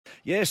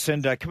Yes,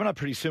 and coming up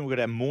pretty soon, we've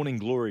got our Morning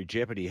Glory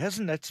Jeopardy.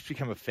 Hasn't that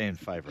become a fan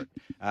favourite?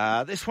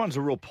 This one's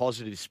a real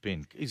positive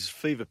spin. It's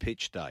Fever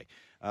Pitch Day.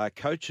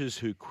 Coaches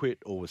who quit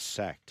or were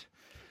sacked.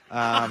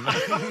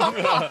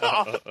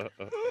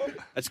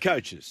 It's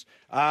coaches.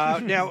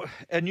 Now,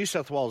 our New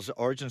South Wales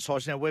origin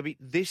sides. Now, Webby,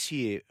 this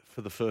year,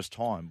 for the first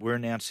time, we're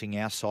announcing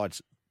our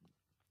sides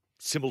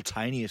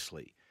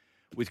simultaneously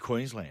with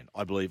Queensland,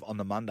 I believe, on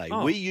the Monday.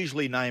 Oh. We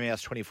usually name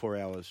ours 24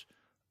 hours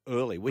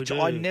early, which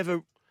I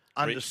never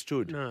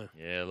understood. No.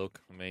 Yeah, look,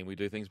 I mean, we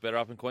do things better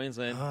up in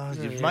Queensland.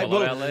 Mate,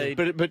 our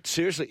lead. but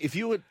seriously, if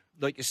you were,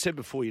 like you said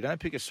before, you don't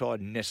pick a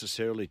side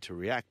necessarily to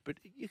react, but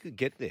you could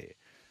get there.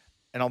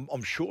 And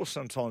I'm sure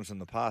sometimes in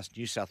the past,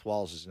 New South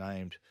Wales has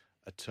named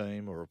a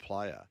team or a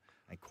player,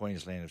 and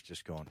Queensland has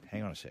just gone,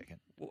 hang on a second.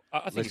 Well,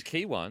 I think the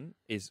key one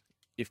is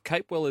if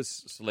Capewell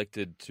is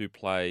selected to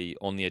play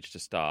on the edge to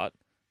start,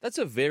 that's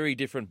a very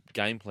different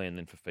game plan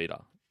than for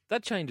Fifita.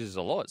 That changes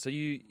a lot. So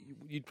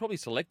you'd probably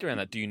select around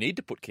that. Do you need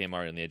to put Cam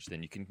Murray on the edge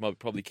then? You can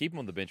probably keep him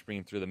on the bench, bring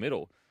him through the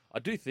middle. I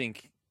do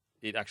think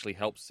it actually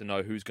helps to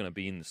know who's going to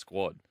be in the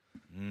squad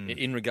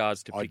in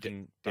regards to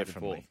picking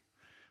definitely.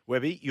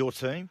 Webby, your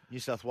team, New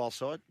South Wales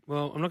side?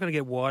 Well, I'm not going to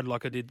get wide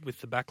like I did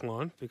with the back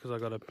line because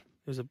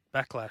there's a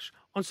backlash.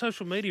 On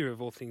social media,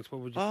 of all things,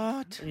 what would you...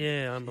 What?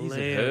 Yeah, He's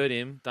unbelievable. heard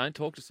him. Don't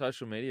talk to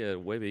social media,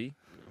 Webby.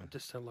 I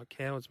just sound like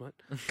cowards, mate.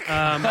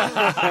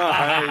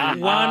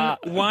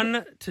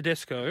 One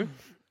Tedesco,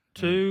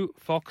 two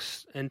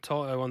Fox and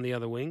Toto on the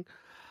other wing.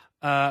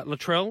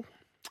 Latrell,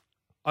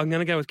 I'm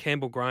going to go with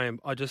Campbell Graham.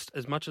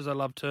 As much as I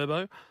love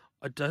Turbo,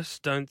 I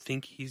just don't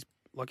think he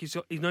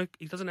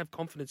doesn't have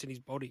confidence in his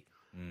body.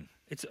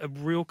 It's a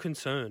real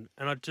concern,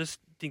 and I just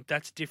think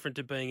that's different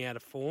to being out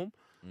of form.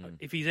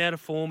 If he's out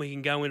of form, he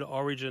can go into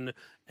Origin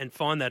and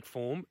find that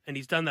form, and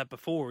he's done that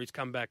before. He's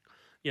come back,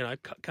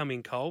 come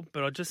in cold.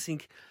 But I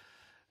think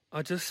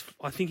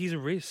he's a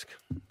risk,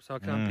 so I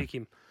can't pick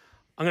him.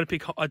 I'm going to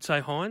pick, I'd say,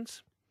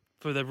 Hines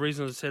for the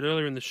reasons I said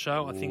earlier in the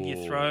show. I think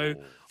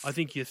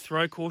you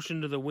throw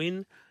caution to the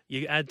wind.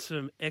 You add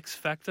some X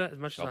factor, as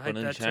much as I hate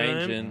that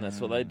term.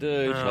 That's what they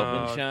do.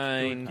 Chop and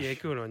change. Good. Yeah,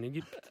 good on you.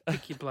 You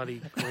pick your bloody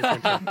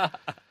Queensland champ.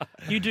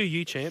 You do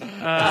you, champ.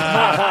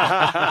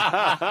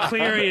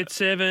 Cleary at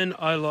 7.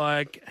 I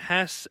like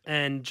Haas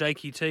and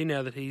Jakey T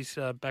now that he's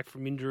back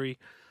from injury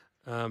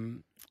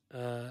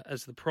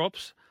as the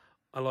props.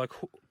 I like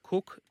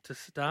Cook to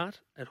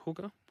start at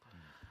hooker.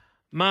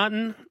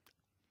 Martin,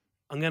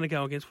 I'm going to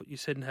go against what you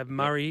said and have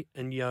Murray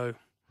and Yo.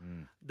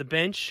 The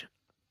bench,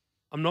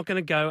 I'm not going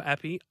to go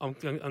Appy.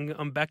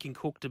 I'm backing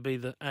Cook to be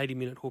the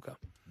 80-minute hooker.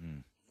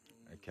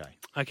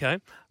 Okay.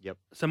 Yep.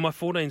 So my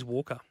 14's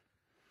Walker.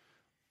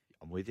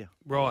 I'm with you.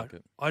 Right.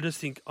 I just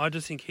think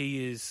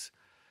he is.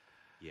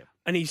 Yep.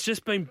 And he's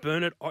just been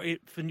burnt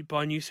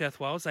by New South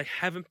Wales. They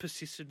haven't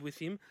persisted with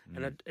him,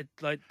 and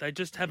they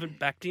just haven't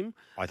backed him.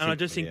 I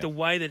just think the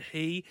way that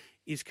he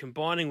is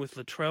combining with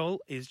Latrell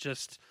is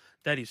just.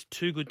 That is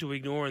too good to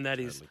ignore, and that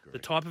is the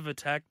type of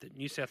attack that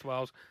New South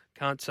Wales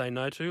can't say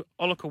no to.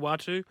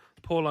 Olakawatu,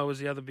 Paulo is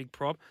the other big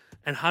prop,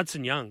 and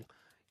Hudson Young.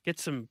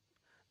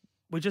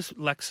 We just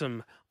lack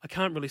some, I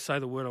can't really say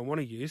the word I want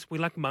to use, we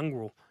lack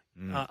mongrel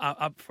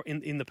up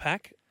in the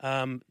pack.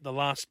 The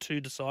last two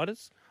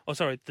deciders,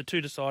 the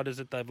two deciders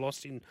that they've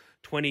lost in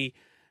 20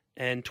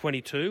 and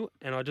 22,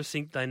 and I just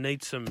think they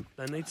need some.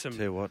 Tell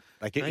you what,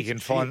 you can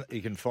find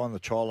the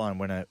try line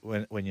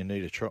when you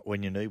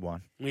need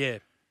one. Yeah.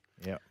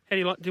 Yeah. How do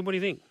you like? What do you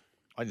think?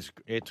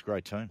 It's a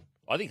great team.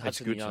 I think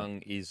Hudson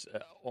Young is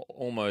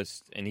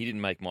almost, and he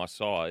didn't make my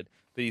side,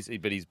 but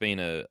he's been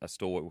a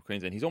stalwart with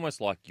Queensland. He's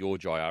almost like your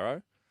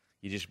Jairo.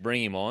 You just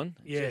bring him on,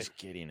 just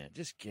get in it,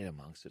 just get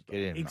amongst it.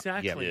 Get in,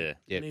 exactly.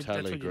 Yeah,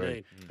 totally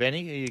agree.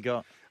 Benny, who you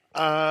got?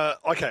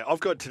 Okay, I've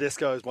got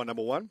Tedesco as my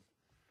number one.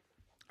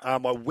 My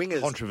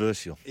wingers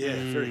controversial. Yeah,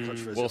 very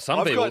controversial.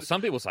 Well,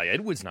 some people say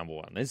Edwards number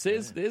one. There's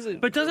a.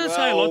 But doesn't it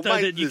say a lot though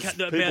that you can't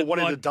people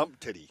wanting to dump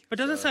Teddy. But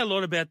doesn't say a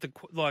lot about the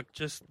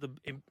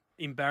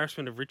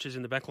embarrassment of riches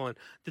in the back line.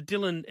 The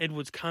Dylan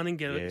Edwards can't even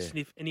get a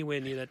sniff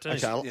anywhere near that team.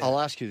 Okay, I'll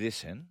ask you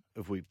this then.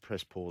 If we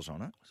press pause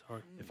on it,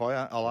 sorry.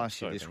 I'll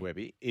ask you this,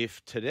 Webby.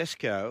 If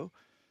Tedesco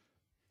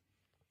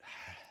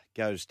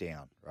goes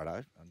down,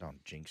 righto, I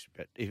don't jinx,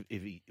 but if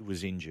he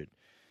was injured.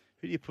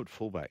 Who do you put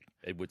fullback?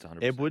 Edwards, 100%.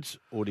 Edwards,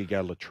 or do you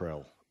go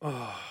Latrell?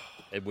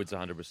 Edwards,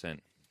 100%.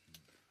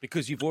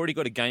 Because you've already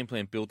got a game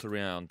plan built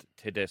around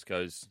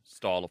Tedesco's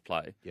style of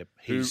play. Yep,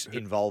 his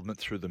involvement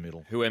through the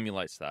middle. Who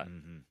emulates that.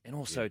 Mm-hmm. And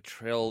also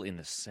Trell in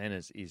the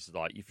centres is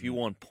like, if you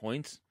want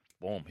points,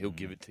 boom, he'll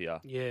give it to you.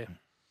 Yeah.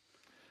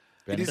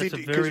 Because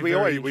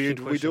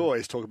we do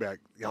always talk about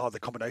the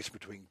combination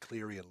between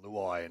Cleary and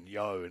Luai and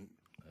Yo, and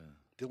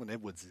Dylan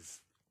Edwards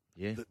is...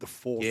 Yeah, the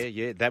fourth.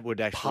 Yeah, that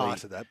would actually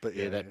part of that. But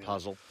that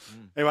puzzle.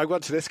 Anyway, I've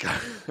got Tedesco.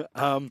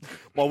 My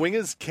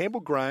wingers, Campbell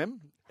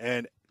Graham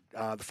and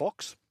the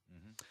Fox.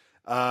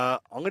 I'm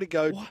going to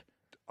go.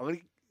 What?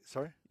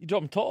 Sorry, you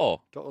dropped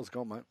Toto. Toto's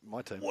gone, mate.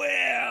 My team.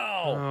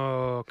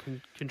 Wow. Oh,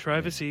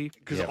 controversy.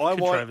 Because I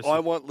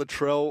want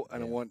Latrell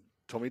and I want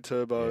Tommy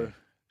Turbo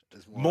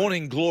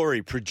Morning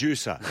Glory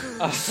producer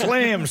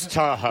slams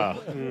Taha.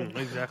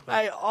 Exactly.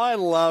 Hey, I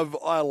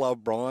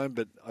love Brian,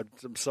 but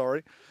I'm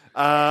sorry.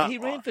 He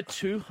ran for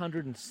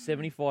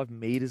 275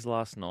 metres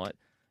last night.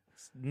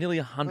 It's nearly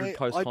 100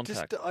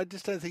 post-contact. I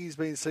just don't think he's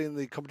been seeing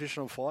the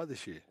competition on fire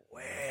this year.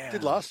 Wow.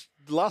 Did last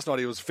night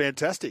he was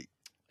fantastic.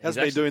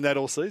 Hasn't been doing that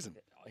all season.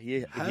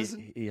 He has.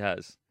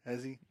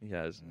 Has he? He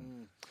has.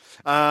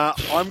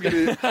 I'm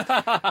going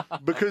to,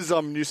 because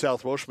I'm New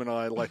South Welshman,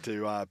 I like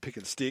to pick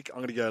and stick. I'm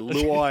going to go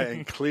Luai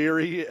and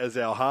Cleary as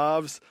our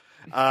halves.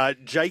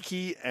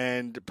 Jakey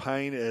and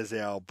Payne as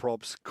our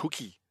props.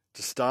 Cookie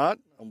to start.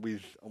 I'm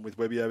with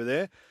Webby over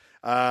there.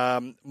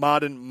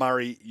 Martin,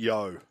 Murray,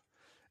 Yo.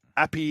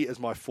 Appy as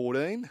my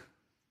 14.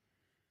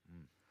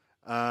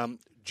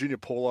 Junior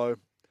Paulo,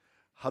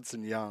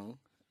 Hudson Young,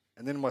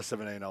 and then my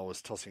 17 I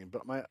was tossing.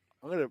 But mate,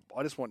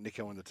 I just want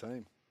Nico in the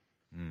team.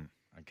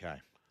 Okay,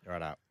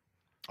 right up.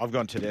 I've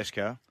gone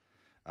Tedesco,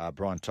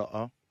 Brian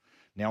Toto.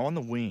 Now on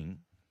the wing,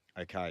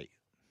 okay,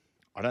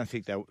 I don't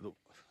think the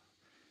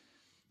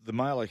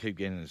mail I keep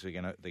getting is they're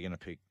gonna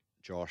pick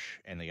Josh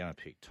and they're gonna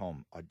pick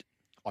Tom.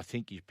 I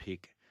think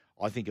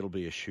it'll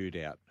be a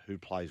shootout. Who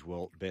plays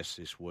best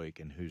this week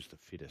and who's the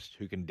fittest?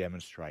 Who can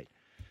demonstrate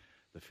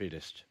the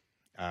fittest?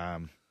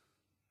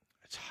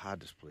 It's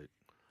hard to split.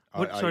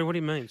 Sorry, what do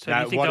you mean? So do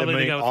you think they'll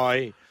either go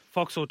with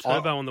Fox or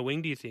Turbo on the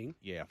wing, do you think?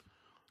 Yeah.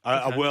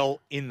 Okay.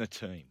 Well, in the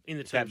team. In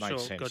the team, that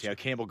makes sense. Gotcha. Yeah,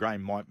 Campbell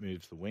Graham might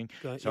move the wing.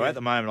 At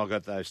the moment, I've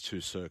got those two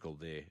circled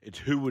there. It's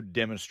who would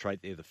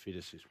demonstrate they're the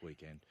fittest this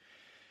weekend.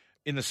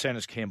 In the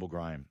centres, Campbell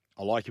Graham.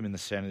 I like him in the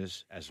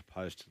centres as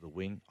opposed to the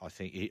wing. I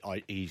think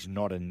he's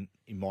not, in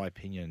my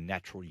opinion, a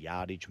natural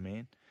yardage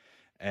man.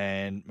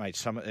 And, mate,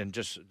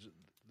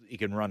 he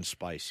can run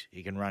space.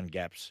 He can run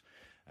gaps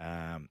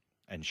and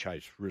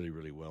shapes really,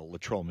 really well.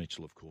 Latrell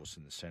Mitchell, of course,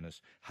 in the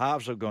centres.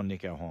 Halves, I've gone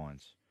Nico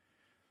Hines.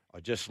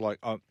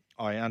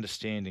 I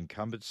understand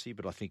incumbency,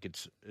 but I think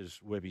it's, as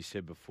Webby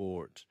said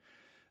before, it's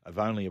of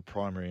only a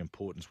primary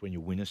importance when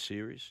you win a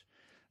series.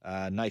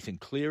 Nathan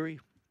Cleary.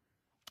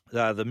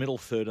 The middle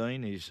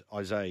 13 is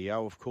Isaiah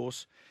Yeo, of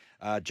course.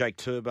 Jake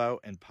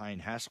Turbo and Payne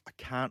Haas. I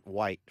can't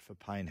wait for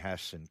Payne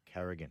Haas and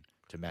Carrigan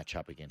to match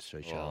up against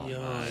each other.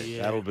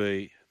 Yeah. That'll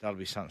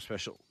be something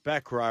special.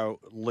 Back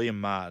row, Liam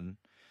Martin.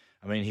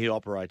 I mean, he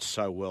operates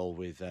so well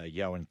with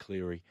Yeo and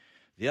Cleary.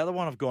 The other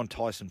one, I've gone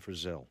Tyson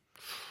Frizzell.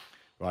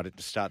 Right at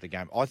the start of the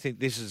game. I think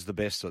this is the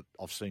best that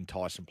I've seen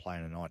Tyson play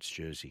in a Knights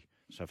jersey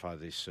so far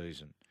this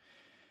season.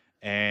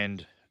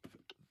 And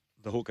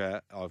the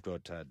hooker, I've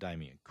got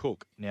Damien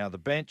Cook. Now, the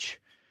bench,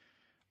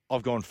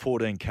 I've gone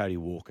 14 Cody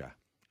Walker.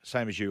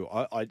 Same as you.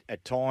 I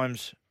at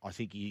times, I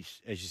think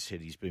he's, as you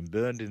said, he's been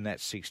burned in that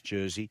 6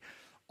 jersey.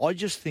 I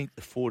just think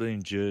the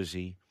 14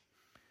 jersey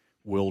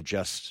will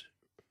just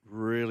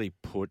really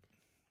put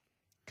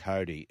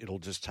Cody. It'll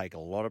just take a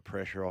lot of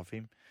pressure off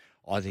him.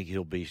 I think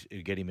it'll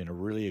get him in a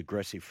really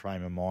aggressive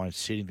frame of mind,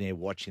 sitting there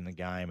watching the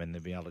game, and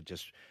they'll be able to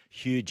just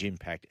huge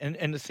impact.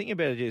 And the thing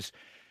about it is,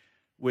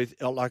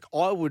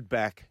 I'd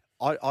back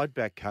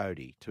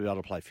Cody to be able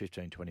to play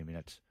 15, 20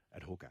 minutes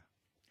at hooker.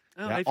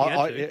 Oh,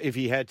 now, if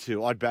he had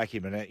to, I'd back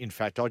him, and in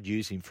fact, I'd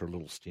use him for a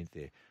little stint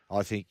there.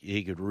 I think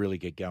he could really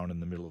get going in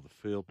the middle of the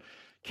field.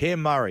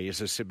 Cam Murray,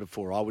 as I said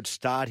before, I would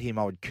start him.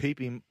 I would keep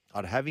him.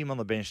 I'd have him on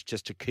the bench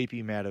just to keep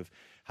him out of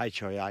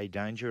HIA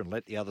danger and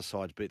let the other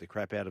sides beat the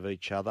crap out of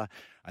each other,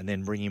 and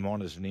then bring him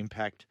on as an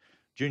impact.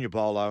 Junior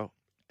Bolo,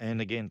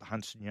 and again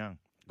Hudson Young,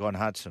 Gone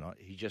Hudson.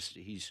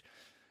 He's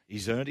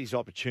earned his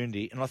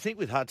opportunity, and I think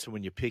with Hudson,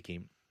 when you pick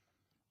him,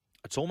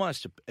 it's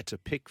almost it's a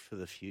pick for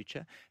the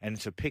future, and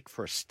it's a pick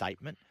for a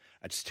statement.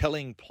 It's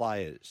telling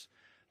players,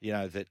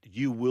 that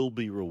you will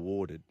be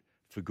rewarded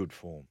for good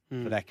form,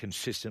 for that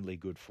consistently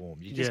good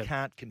form. You just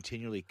can't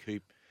continually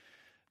keep.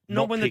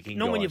 Not when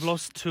you've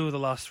lost 2 of the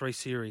last 3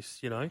 series.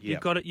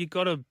 You've got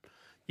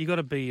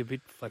to be a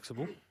bit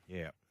flexible.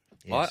 Yeah,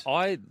 yes.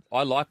 I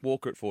like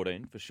Walker at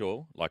 14 for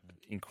sure. Like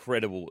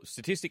incredible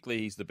statistically,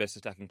 he's the best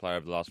attacking player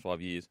of the last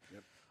 5 years.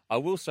 Yep. I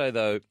will say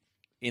though,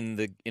 in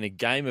a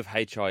game of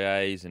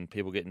HIAs and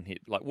people getting hit,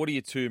 like what are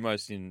your 3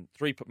 most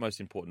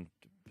important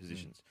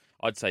positions?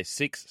 I'd say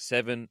 6,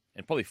 7,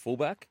 and probably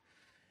fullback.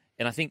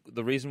 And I think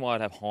the reason why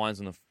I'd have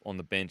Hines on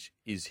the bench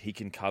is he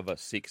can cover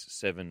 6,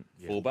 7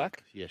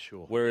 fullback. Yeah,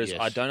 sure. Whereas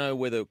I don't know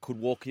whether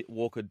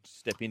Walker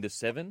step into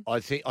 7. I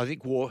think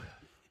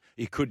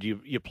you could.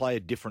 You play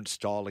a different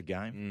style of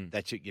game.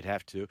 That's it. You'd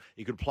have to.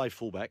 You could play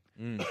fullback.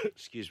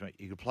 Excuse me.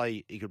 You could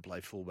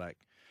play fullback.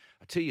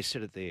 I tell you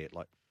said it there.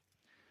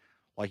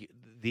 Like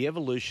the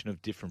evolution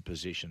of different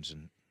positions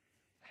and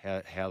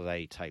how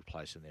they take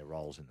place in their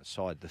roles in the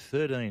side. The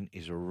 13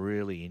 is a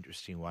really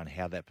interesting one.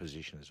 How that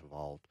position has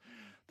evolved.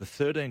 The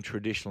 13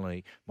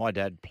 traditionally, my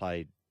dad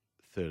played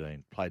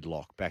 13, played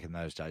lock. Back in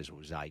those days, it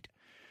was 8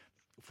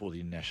 before the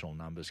international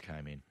numbers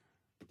came in.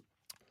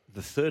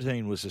 The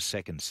 13 was a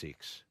second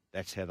 6.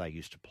 That's how they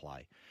used to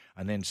play.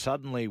 And then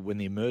suddenly, when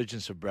the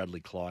emergence of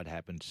Bradley Clyde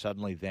happened,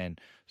 suddenly then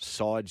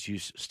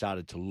sides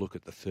started to look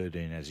at the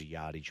 13 as a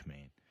yardage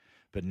man.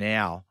 But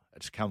now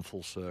It's come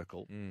full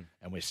circle,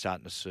 and we're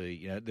starting to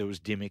see, there was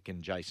Dimmick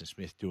and Jason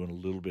Smith doing a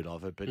little bit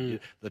of it, but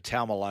the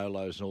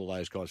Taumalolos and all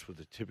those guys were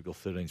the typical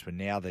 13s, but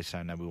now they're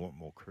saying, no, we want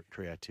more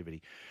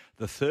creativity.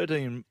 The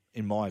 13,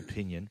 in my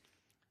opinion,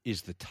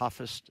 is the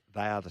toughest.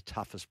 They are the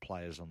toughest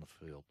players on the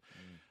field.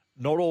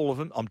 Not all of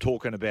them. I'm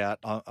talking about,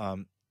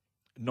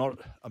 not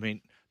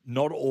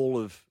all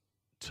of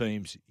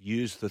teams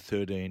use the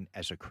 13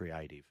 as a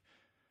creative.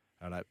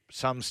 I know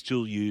some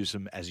still use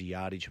them as a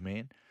yardage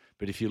man.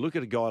 But if you look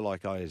at a guy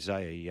like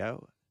Isaiah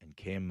Yeo and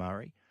Cam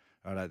Murray,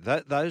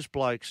 those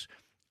blokes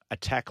are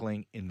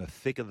tackling in the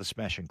thick of the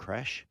smash and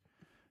crash.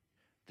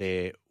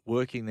 They're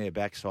working their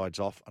backsides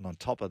off, and on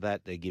top of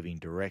that, they're giving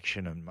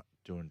direction and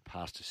doing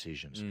pass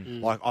decisions.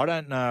 Like I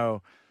don't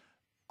know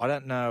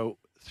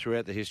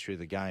throughout the history of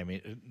the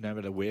game, no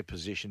matter where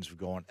positions have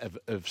gone,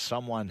 of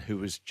someone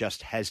who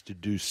has to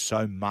do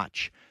so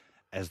much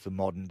as the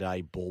modern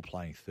day ball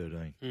playing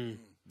 13.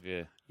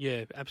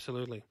 Yeah,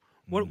 absolutely.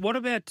 What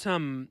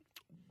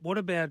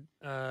about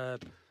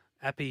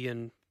Appy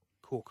and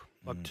Cook,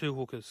 like two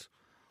hookers?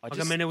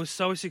 It was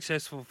so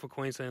successful for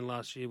Queensland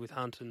last year with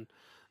Hunt and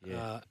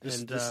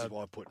This is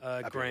why I put Appy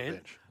on the Grant.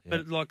 bench.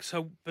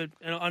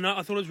 And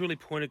I thought it was really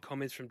pointed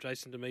comments from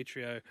Jason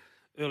Demetrio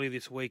earlier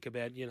this week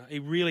about he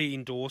really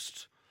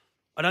endorsed.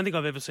 I don't think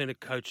I've ever seen a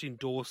coach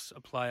endorse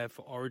a player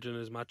for Origin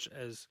as much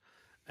as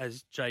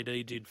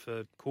JD did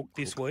for Cook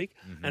this week,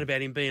 and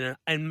about him being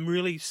and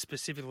really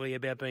specifically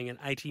about being an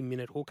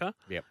 80-minute hooker.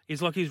 Yep.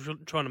 He's like he's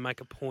trying to make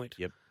a point.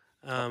 Yep.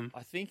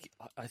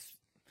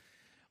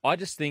 I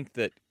just think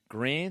that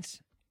Grant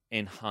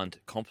and Hunt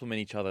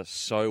complement each other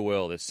so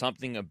well. There's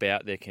something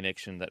about their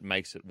connection that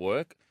makes it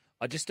work.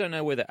 I just don't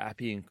know whether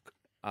Appy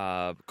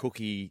and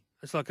Cookie.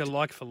 It's like a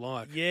like for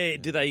like. Yeah,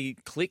 do they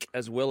click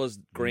as well as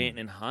Grant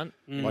and Hunt?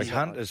 Like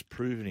Hunt has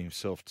proven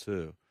himself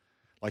too.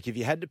 Like if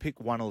you had to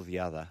pick one or the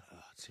other,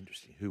 it's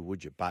interesting. Who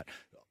would you? But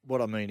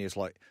what I mean is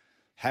like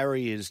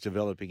Harry is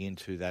developing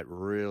into that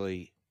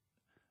really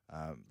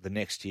the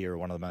next year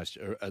one of the most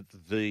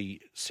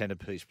the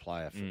centerpiece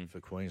player for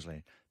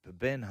Queensland. But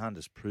Ben Hunt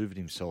has proven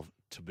himself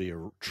to be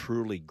a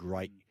truly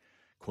great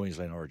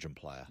Queensland Origin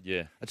player.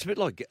 Yeah, it's a bit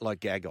like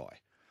Gagai.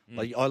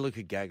 Like I look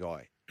at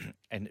Gagai,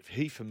 and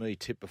he for me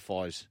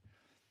typifies,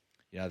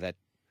 that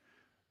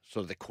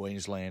sort of the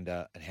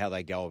Queenslander and how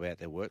they go about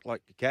their work.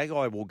 Like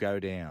Gagai will go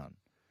down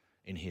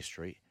in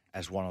history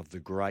as one of the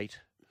great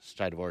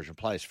State of Origin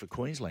players for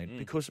Queensland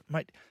because,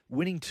 mate,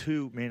 winning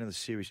 2 Man of the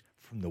Series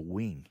from the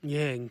wing.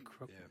 Yeah,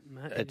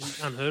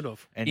 it's unheard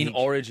of. And in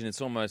Origin,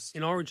 it's almost...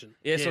 In Origin.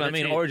 Yeah, that's what I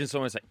mean. Origin's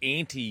almost an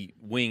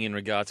anti-wing in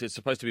regards to it's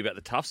supposed to be about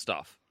the tough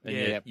stuff. And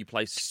yet you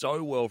play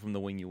so well from the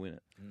wing, you win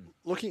it.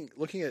 Looking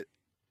at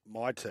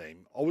my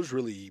team, I was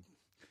really...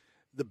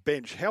 The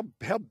bench, how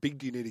big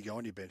do you need to go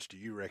on your bench, do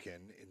you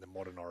reckon, in the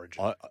modern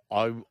Origin?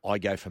 I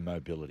go for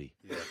mobility.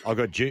 Yeah. I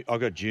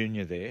got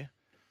Junior there.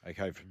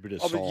 Okay, for a bit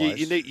of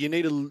size.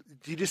 Do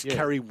you just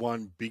carry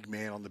one big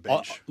man on the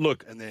bench?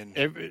 And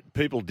then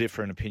people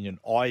differ in opinion.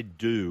 I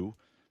do,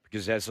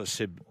 because as I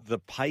said, the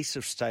pace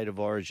of State of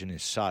Origin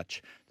is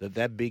such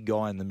that big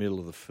guy in the middle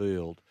of the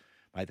field,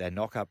 mate, they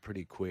knock up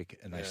pretty quick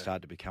and they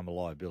start to become a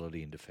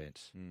liability in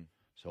defence.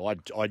 So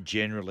I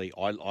generally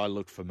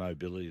look for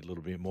mobility a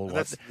little bit more.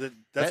 That's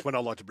when I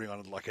like to bring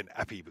on like an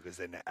Appy, because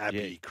then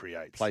Appy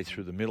creates play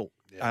through the middle.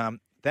 Yeah.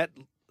 That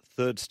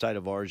third State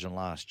of Origin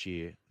last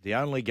year, the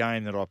only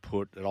game that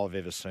I've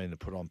ever seen that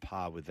put on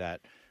par with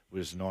that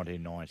was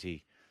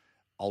 1990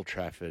 Old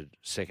Trafford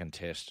second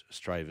test,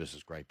 Australia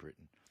versus Great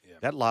Britain. Yeah.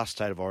 That last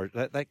State of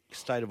Origin, that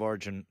State of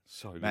Origin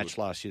match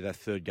last year, that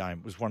third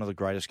game was one of the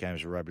greatest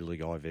games of rugby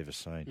league I've ever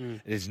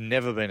seen. There's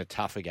never been a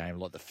tougher game.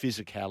 Like the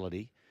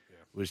physicality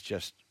was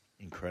just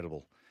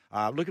incredible.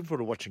 Looking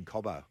forward to watching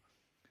Cobbo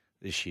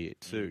this year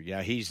too.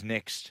 He's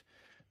next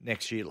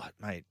year. Like,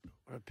 mate,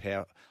 what a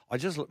power!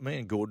 Me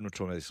and Gordon were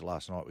talking about this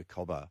last night with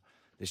Cobbo.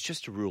 There's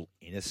just a real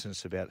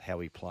innocence about how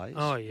he plays.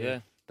 Oh yeah,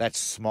 that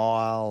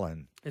smile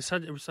and he's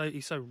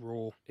so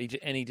raw. He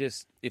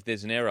just if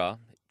there's an error,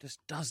 it just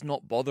does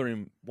not bother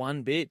him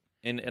one bit.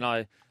 And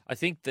I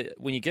think that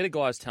when you get a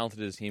guy as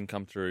talented as him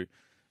come through,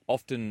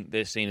 often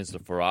they're seen as the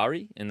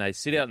Ferrari, and they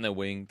sit out in their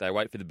wing, they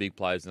wait for the big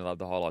plays, and they love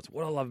the highlights.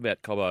 What I love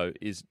about Cobbo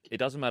is it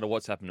doesn't matter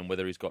what's happening,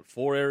 whether he's got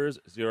 4 errors,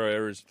 0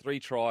 errors, 3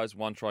 tries,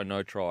 1 try,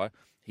 no try.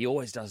 He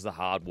always does the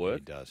hard work.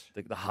 He does.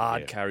 The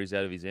hard carries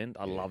out of his end.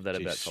 I love that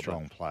about Cobbo.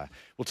 Strong player.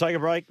 We'll take a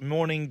break.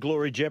 Morning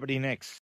Glory Jeopardy next.